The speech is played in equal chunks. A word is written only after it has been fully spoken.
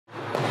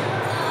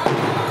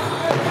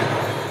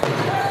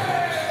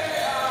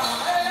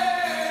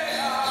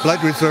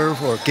Blood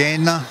Reserve, or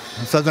Gaina,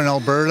 in southern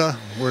Alberta.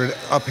 We're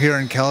up here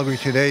in Calgary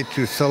today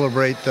to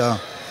celebrate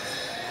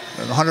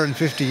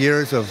 150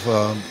 years of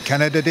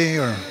Canada Day.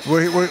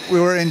 We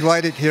were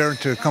invited here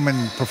to come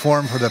and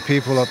perform for the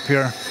people up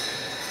here.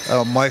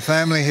 My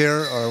family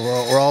here,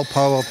 we're all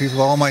powwow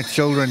people. All my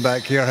children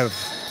back here have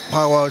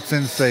powwowed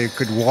since they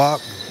could walk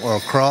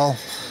or crawl.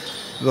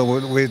 So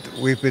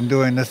we've been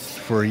doing this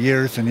for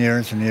years and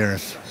years and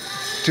years.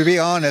 To be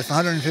honest,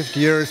 150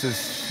 years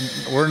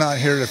we're not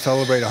here to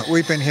celebrate.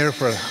 We've been here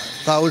for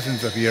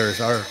thousands of years.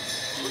 Our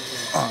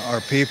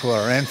people,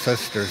 our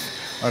ancestors,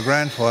 our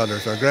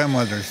grandfathers, our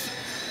grandmothers.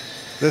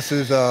 This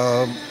is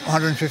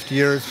 150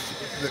 years.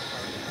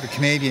 The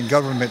Canadian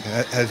government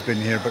has been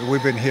here, but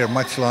we've been here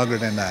much longer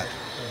than that.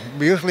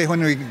 Usually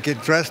when we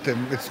get dressed,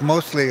 it's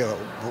mostly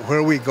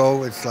where we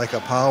go, it's like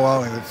a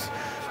powwow, and it's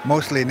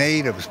mostly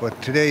natives,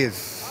 but today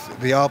it's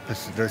the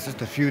opposite. There's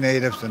just a few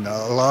natives and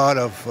a lot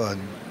of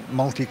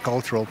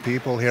multicultural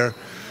people here,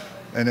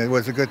 and it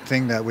was a good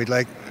thing that we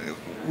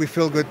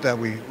feel good that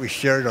we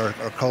shared our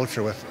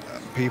culture with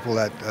people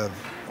that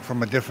from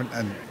different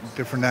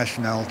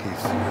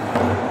nationalities.